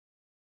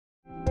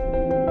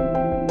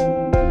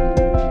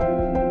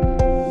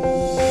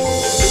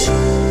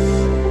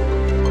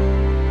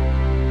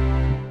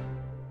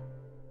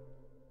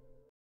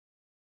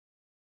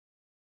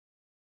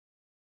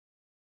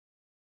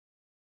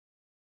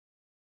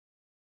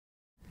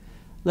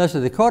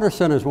Leslie, the Carter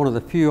Center is one of the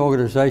few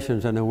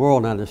organizations in the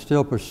world now that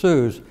still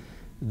pursues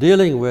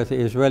dealing with the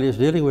Israelis,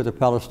 dealing with the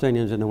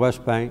Palestinians in the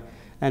West Bank,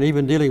 and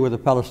even dealing with the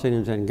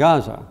Palestinians in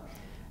Gaza.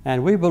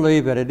 And we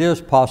believe that it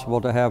is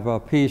possible to have a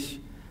peace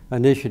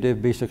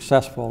initiative be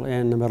successful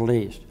in the Middle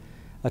East.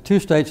 A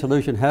two-state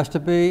solution has to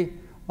be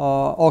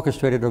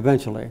orchestrated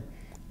eventually,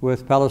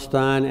 with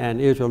Palestine and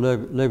Israel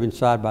living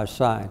side by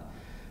side.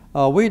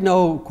 We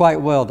know quite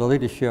well the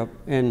leadership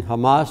in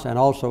Hamas and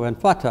also in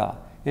Fatah,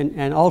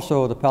 and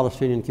also the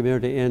Palestinian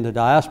community in the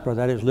diaspora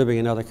that is living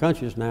in other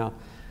countries now,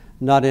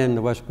 not in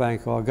the West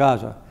Bank or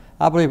Gaza.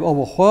 I believe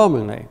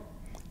overwhelmingly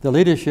the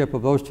leadership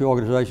of those two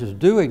organizations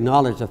do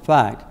acknowledge the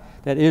fact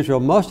that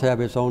Israel must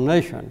have its own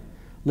nation,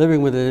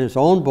 living within its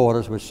own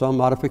borders with some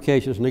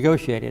modifications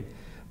negotiated,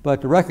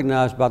 but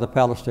recognized by the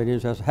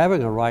Palestinians as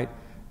having a right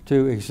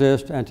to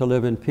exist and to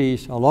live in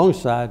peace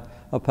alongside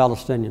a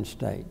Palestinian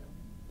state.